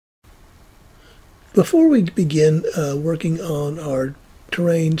Before we begin working on our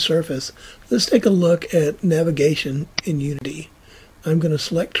terrain surface, let's take a look at navigation in Unity. I'm going to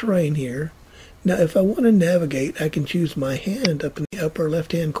select terrain here. Now if I want to navigate, I can choose my hand up in the upper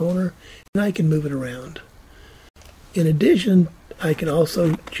left hand corner and I can move it around. In addition, I can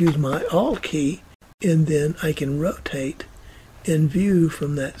also choose my Alt key and then I can rotate and view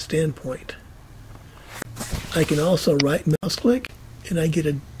from that standpoint. I can also right mouse click and I get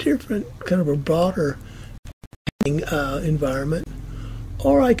a different kind of a broader environment,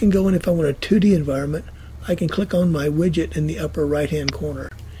 or I can go in, if I want a 2D environment, I can click on my widget in the upper right hand corner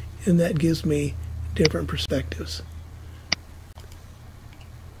and that gives me different perspectives.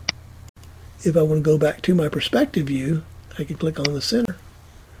 If I want to go back to my perspective view, I can click on the center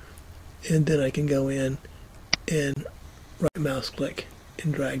and then I can go in and right mouse click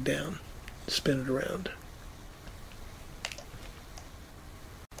and drag down, spin it around.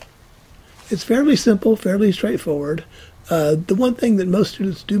 It's fairly simple, fairly straightforward. The one thing that most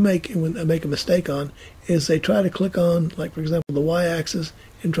students do make when they make a mistake on is they try to click on, like for example, the y-axis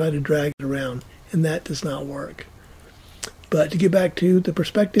and try to drag it around, and that does not work. But to get back to the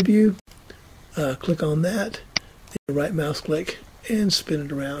perspective view, click on that, then right mouse click and spin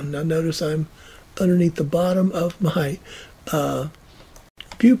it around. Now notice I'm underneath the bottom of my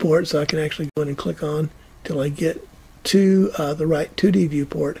viewport, so I can actually go in and click on till I get to the right 2D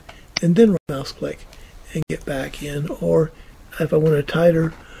viewport and then right mouse click and get back in. Or if I want a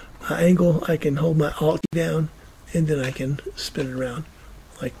tighter angle, I can hold my Alt key down and then I can spin it around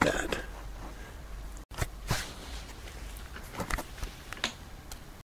like that.